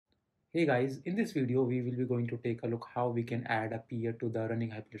Hey guys, in this video we will be going to take a look how we can add a peer to the running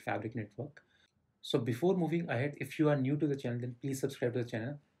Hyperledger Fabric network. So before moving ahead, if you are new to the channel, then please subscribe to the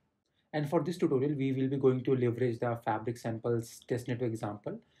channel. And for this tutorial, we will be going to leverage the Fabric samples test network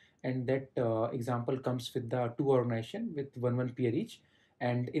example. And that example comes with the two organization with one peer each.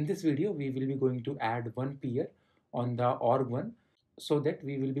 And in this video, we will be going to add one peer on the org1 so that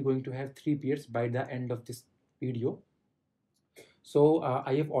we will be going to have three peers by the end of this video. So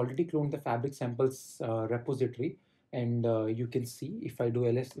I have already cloned the Fabric samples repository, and you can see if I do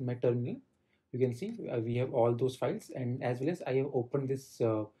ls in my terminal, you can see we have all those files, and as well as I have opened this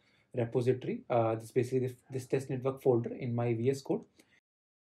repository, this basically this test network folder in my VS Code.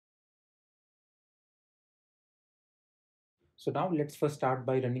 So now let's first start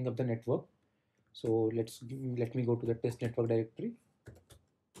by running up the network. So let me go to the test network directory,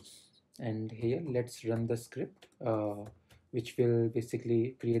 and here let's run the script which will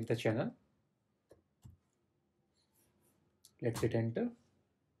basically create the channel. Let's hit enter.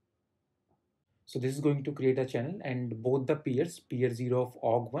 So this is going to create a channel, and both the peers, peer 0 of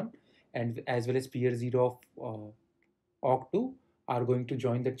org1 and as well as peer 0 of org2 are going to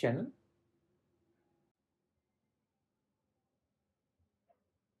join the channel.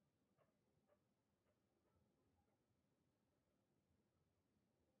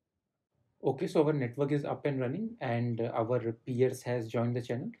 Okay, so our network is up and running, and our peers has joined the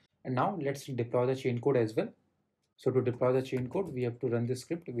channel. And now let's deploy the chain code as well. So to deploy the chain code, we have to run the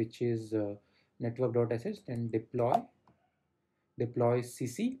script, which is network.sh, and deploy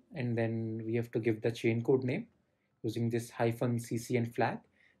cc, and then we have to give the chain code name using this -cc and flag,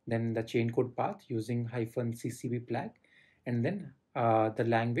 then the chain code path using -ccb flag, and then the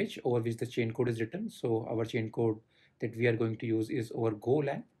language over which the chain code is written. So our chain code that we are going to use is over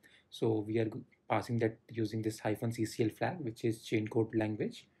Golang. So we are passing that using this -ccl flag, which is chain code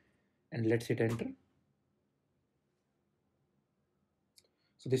language, and let's hit enter.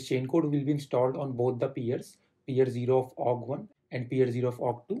 So this chain code will be installed on both the peers, peer 0 of org1 and peer 0 of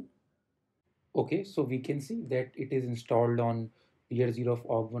org2. Okay, so we can see that it is installed on peer 0 of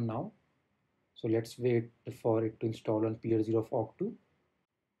org1 now. So let's wait for it to install on peer 0 of org2.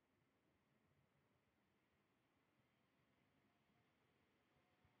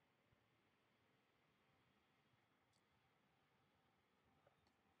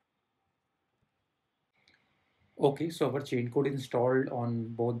 Okay, so our chain code is installed on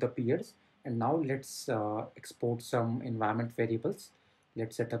both the peers. And now let's export some environment variables.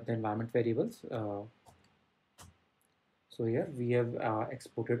 Let's set up the environment variables. So here we have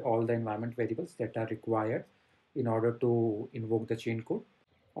exported all the environment variables that are required in order to invoke the chain code.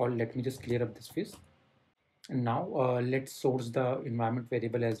 Or let me just clear up this phase. And now let's source the environment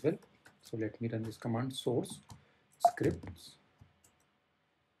variable as well. So let me run this command source scripts,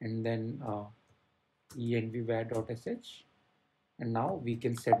 and then envvar.sh, and now we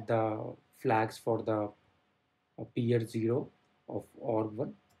can set the flags for the peer 0 of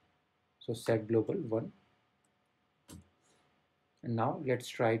org1. So set global 1. And now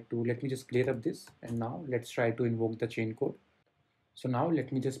let me just clear up this, and now let's try to invoke the chain code. So now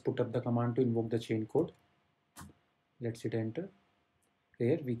let me just put up the command to invoke the chain code. Let's hit enter.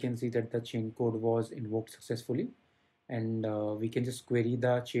 Here we can see that the chain code was invoked successfully, and we can just query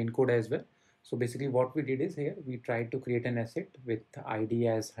the chain code as well. So basically what we did is, here we tried to create an asset with ID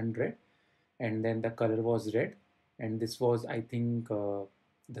as 100, and then the color was red, and this was, I think,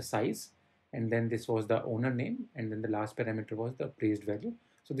 the size, and then this was the owner name, and then the last parameter was the appraised value.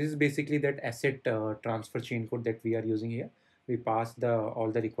 So this is basically that asset transfer chain code that we are using here. We passed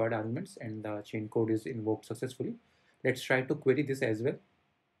all the required arguments, and the chain code is invoked successfully. Let's try to query this as well.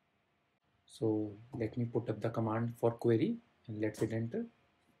 So let me put up the command for query, and let's hit enter.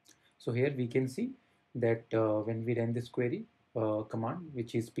 So here we can see that when we run this query command,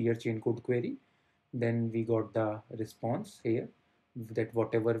 which is peer chain code query, then we got the response here that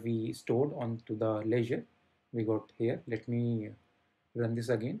whatever we stored onto the ledger, we got here. Let me run this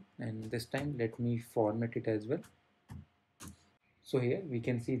again, and this time let me format it as well. So here we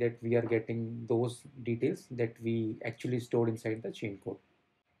can see that we are getting those details that we actually stored inside the chain code.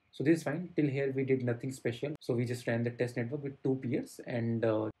 So this is fine. Till here we did nothing special. So we just ran the test network with two peers, and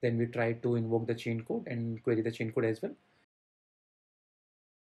then we tried to invoke the chain code and query the chain code as well.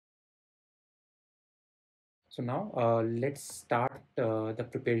 So now let's start the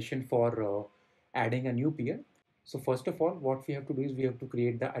preparation for adding a new peer. So first of all, what we have to do is we have to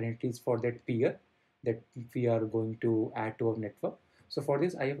create the identities for that peer that we are going to add to our network. So for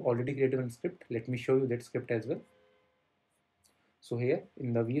this, I have already created one script. Let me show you that script as well. So here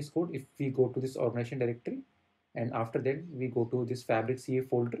in the VS Code, if we go to this organization directory, and after that we go to this Fabric CA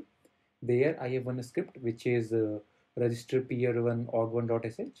folder, There I have one script which is register peer1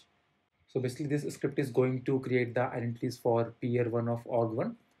 org1.sh. So basically this script is going to create the identities for peer1 of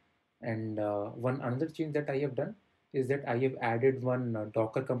org1. And one another change that I have done is that I have added one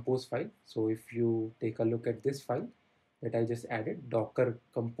Docker compose file. So if you take a look at this file that I just added, docker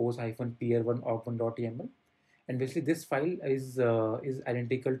compose -peer1 org1.yml, and basically this file is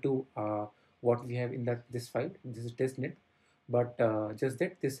identical to what we have in this file. This is testnet, but just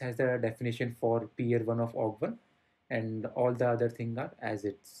that this has the definition for peer1 of org1, and all the other things are as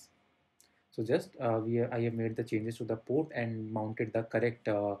it's. So just I have made the changes to the port and mounted the correct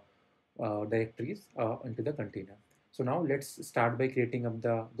directories into the container. So now let's start by creating up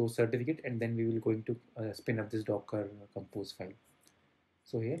those certificate, and then we will going to spin up this Docker compose file.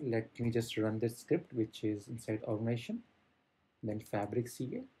 So here, let me just run this script, which is inside organization, then fabric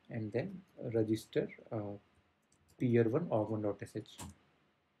CA, and then register peer1 org1.sh.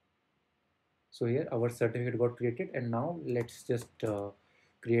 So here our certificate got created, and now let's just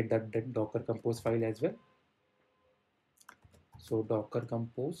create that Docker compose file as well. So Docker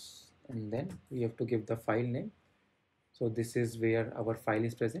compose, and then we have to give the file name. So this is where our file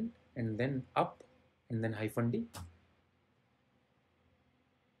is present, and then up, and then -d.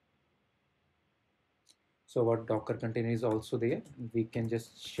 So our Docker container is also there. We can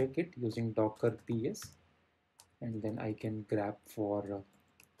just check it using docker ps, and then I can grab for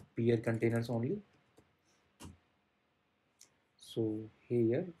peer containers only. So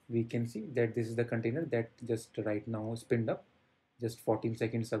here we can see that this is the container that just right now spinned up just 14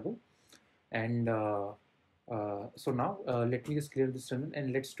 seconds ago. And so now let me just clear this terminal,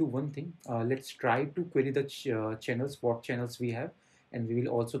 and let's do one thing. Let's try to query the channels, what channels we have, and we will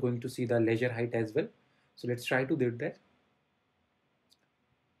also going to see the ledger height as well. So let's try to do that.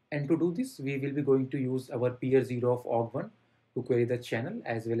 And to do this, we will be going to use our peer0 of org1 to query the channel,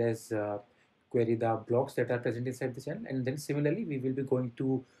 as well as query the blocks that are present inside the channel. And then similarly, we will be going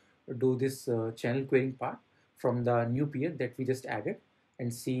to do this channel querying part from the new peer that we just added,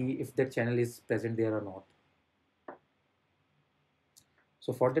 and see if that channel is present there or not.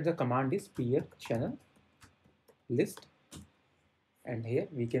 So for that, the command is peer channel list, and here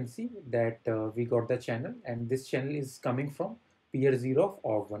we can see that we got the channel, and this channel is coming from peer0 of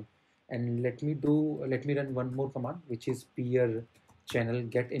org1. And let me run one more command, which is peer channel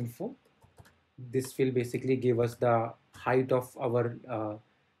get info. This will basically give us the height of our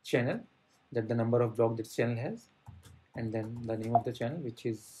channel, that the number of blocks this channel has, and then the name of the channel, which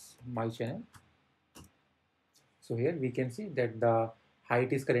is my channel. So here we can see that the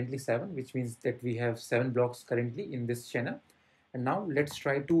height is currently 7, which means that we have 7 blocks currently in this channel. And now let's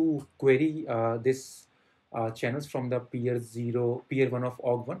try to query this channels from the peer1 of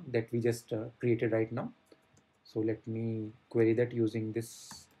org1 that we just created right now. So let me query that using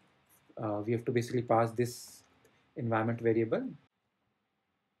this. We have to basically pass this environment variable,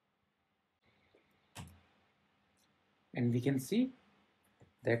 and we can see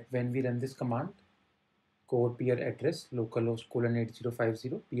that when we run this command, core peer address localhost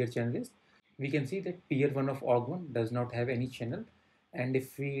 :8050 peer channel list, we can see that peer1 of org1 does not have any channel. And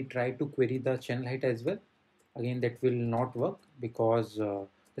if we try to query the channel height as well, again that will not work because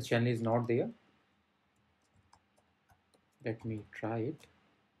the channel is not there. Let me try it.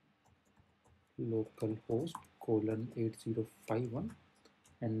 Localhost :8051,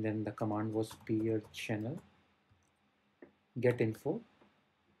 and then the command was peer channel get info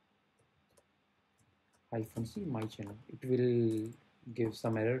 -c my channel. It will give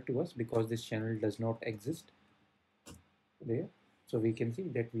some error to us because this channel does not exist there. So we can see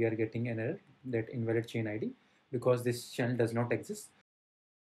that we are getting an error, that invalid chain ID, because this channel does not exist.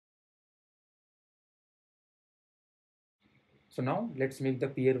 So now let's make the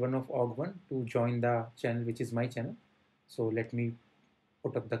peer1 of org1 to join the channel, which is my channel. So let me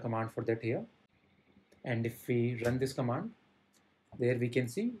put up the command for that here. And if we run this command, there we can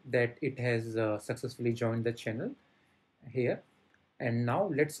see that it has successfully joined the channel here. And now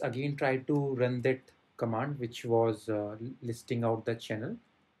let's again try to run that command, which was listing out the channel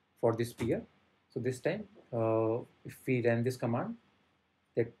for this peer. So this time, if we run this command,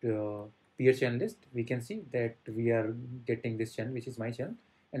 that peer channel list, we can see that we are getting this channel, which is my channel.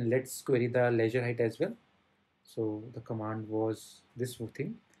 And let's query the ledger height as well. So the command was this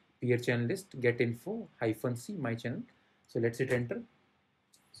thing, peer channel list get info -c my channel. So let's hit enter.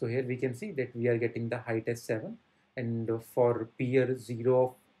 So here we can see that we are getting the height as 7, and for peer0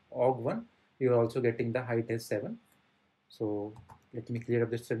 of org1 we are also getting the height as 7. So let me clear up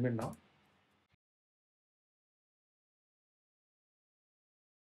this segment now.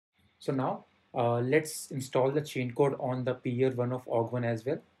 So now let's install the chain code on the peer1 of org1 as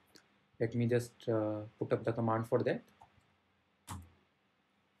well. Let me just put up the command for that.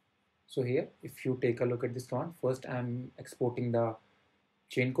 So here, if you take a look at this command, first I'm exporting the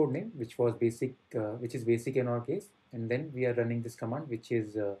chain code name, which is basic in our case, and then we are running this command, which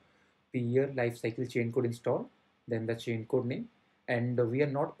is peer lifecycle chain code install, then the chain code name, and we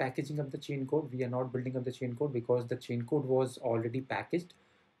are not packaging up the chain code. We are not building up the chain code because the chain code was already packaged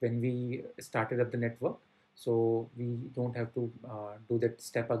when we started up the network. So we don't have to do that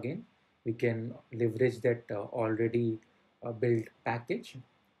step again. We can leverage that already built package,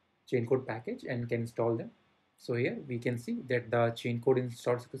 chain code package, and can install them. So here we can see that the chain code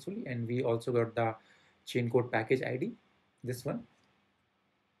installed successfully, and we also got the chain code package ID, this one.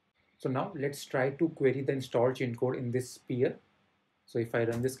 So now let's try to query the installed chain code in this peer. So if I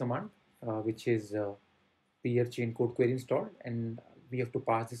run this command, which is peer chain code query installed, and we have to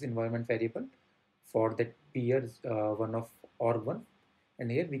pass this environment variable for that peer one of org1,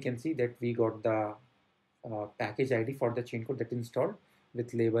 and here we can see that we got the package ID for the chain code that is installed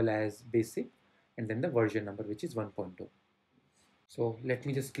with label as basic, and then the version number, which is 1.2. So let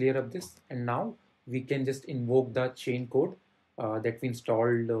me just clear up this, and now we can just invoke the chain code that we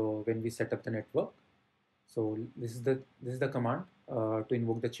installed when we set up the network. So this is the command to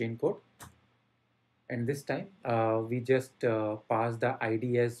invoke the chain code, and this time we just pass the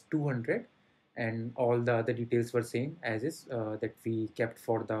ID as 200, and all the other details were same as is that we kept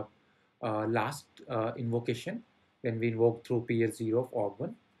for the last invocation when we invoked through peer0 of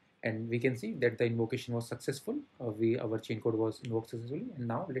org1, and we can see that the invocation was successful. Our chain code was invoked successfully, and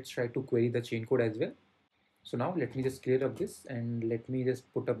now let's try to query the chain code as well. So now let me just clear up this, and let me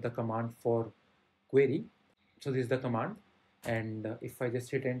just put up the command for query. So this is the command, and if I just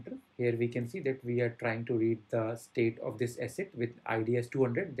hit enter, here we can see that we are trying to read the state of this asset with ID as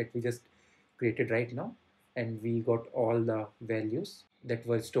 200 that we just created right now, and we got all the values that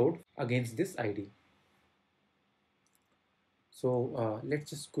were stored against this ID. So let's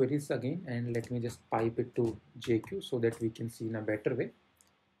just query this again, and let me just pipe it to JQ so that we can see in a better way.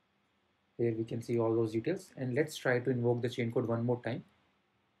 Here we can see all those details, and let's try to invoke the chain code one more time.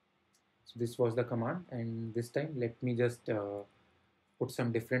 So this was the command, and this time let me just put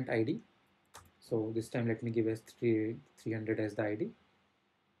some different ID. So this time let me give as 300 as the ID,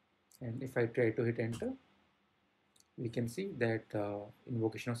 and if I try to hit enter, we can see that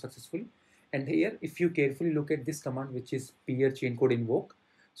invocation was successful. And here, if you carefully look at this command, which is peer chain code invoke,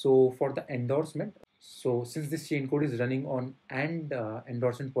 so for the endorsement, so since this chain code is running on and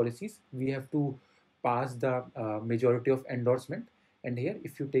endorsement policies, we have to pass the majority of endorsement. And here,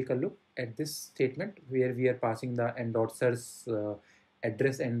 if you take a look at this statement where we are passing the endorser's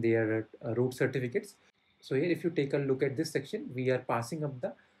address and their root certificates. So here, if you take a look at this section, we are passing up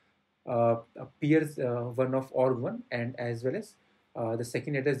the peers one of org1, and as well as the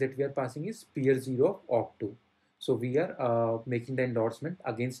second address that we are passing is peer0 of org2. So we are making the endorsement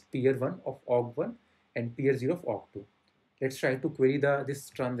against peer1 of org1 and peer0 of org2. Let's try to query this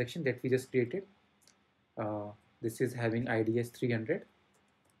transaction that we just created. This is having ID as 300.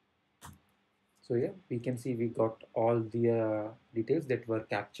 So yeah, we can see we got all the details that were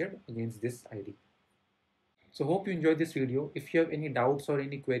captured against this ID. So hope you enjoyed this video. If you have any doubts or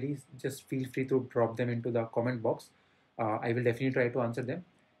any queries, just feel free to drop them into the comment box. I will definitely try to answer them.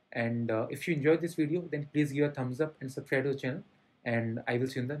 And if you enjoyed this video, then please give a thumbs up and subscribe to the channel. And I will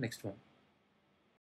see you in the next one.